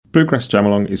Bluegrass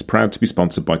Jamalong is proud to be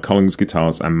sponsored by Collins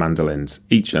Guitars and Mandolins,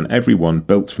 each and every one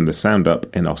built from the sound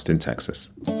up in Austin,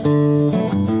 Texas.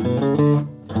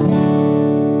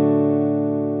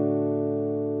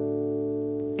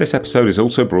 This episode is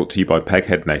also brought to you by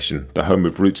Peghead Nation, the home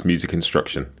of roots music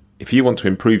instruction. If you want to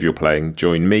improve your playing,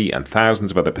 join me and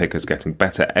thousands of other pickers getting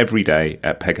better every day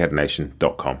at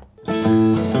pegheadnation.com.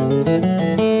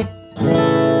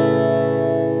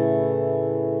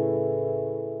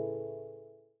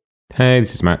 Hey,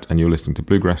 this is Matt, and you're listening to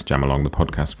Bluegrass Jamalong, the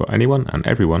podcast for anyone and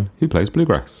everyone who plays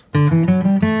bluegrass.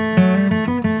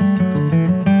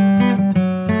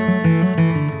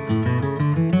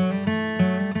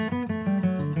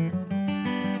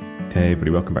 Hey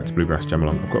everybody, welcome back to Bluegrass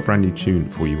Jamalong. I've got a brand new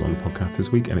tune for you on the podcast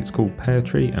this week, and it's called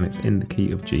Peartree, and it's in the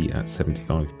key of G at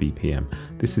 75 BPM.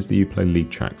 This is the ukulele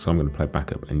lead track, so I'm going to play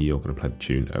backup and you're going to play the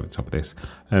tune over the top of this.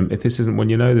 If this isn't one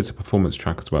you know, there's a performance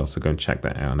track as well, so go and check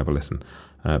that out and have a listen.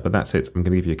 But that's it, I'm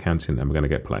going to give you a counting and we're going to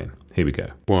get playing. Here we go.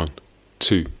 1,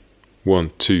 2,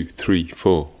 1, 2, 3,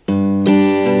 4.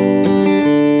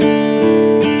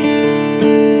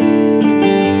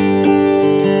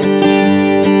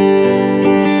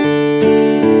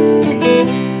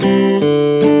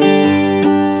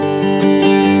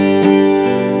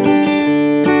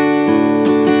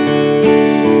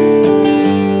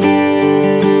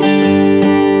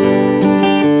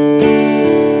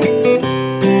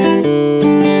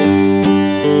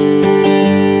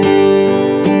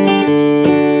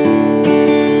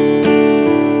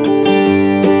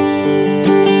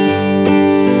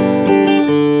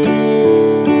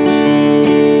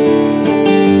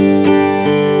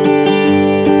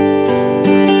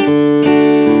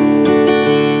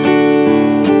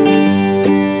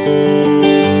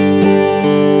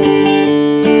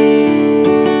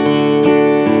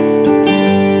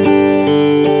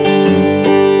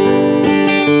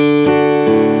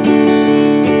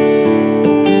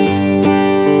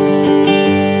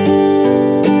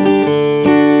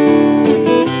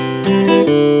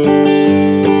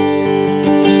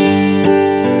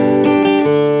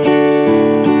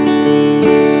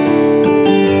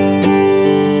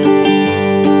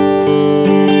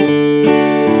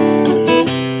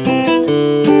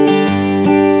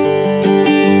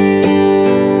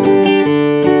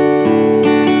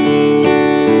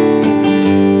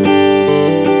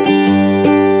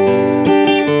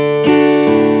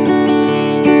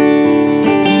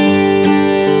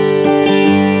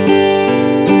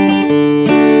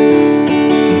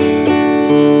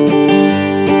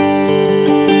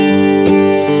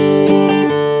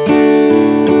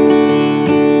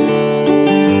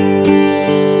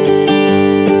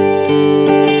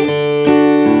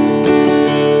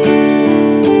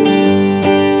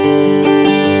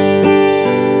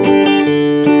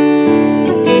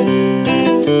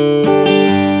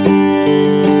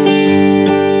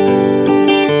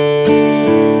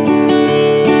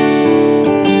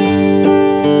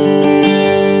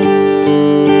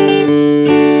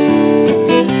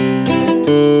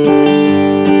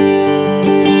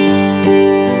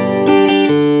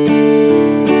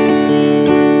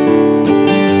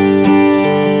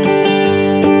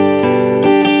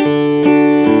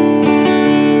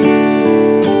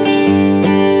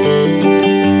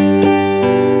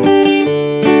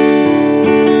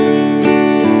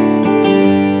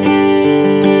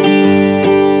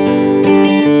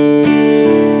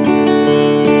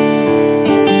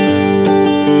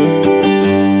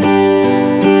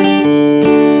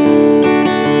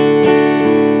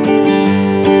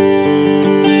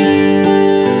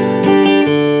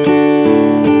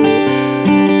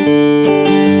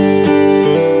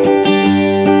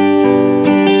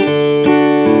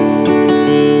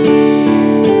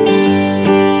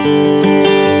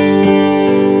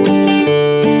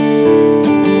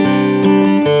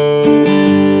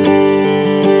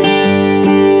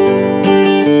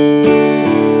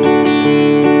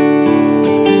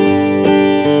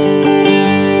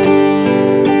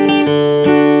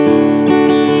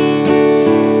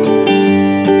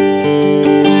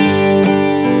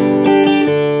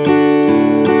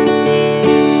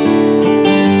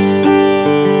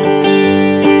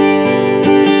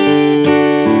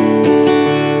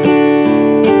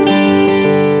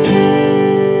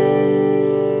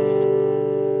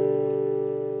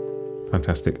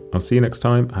 Fantastic. I'll see you next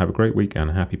time. Have a great week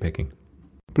and happy picking.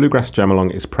 Bluegrass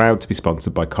Jamalong is proud to be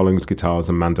sponsored by Collins Guitars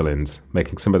and Mandolins,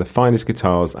 making some of the finest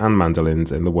guitars and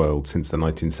mandolins in the world since the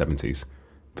 1970s.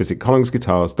 Visit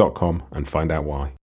collinsguitars.com and find out why.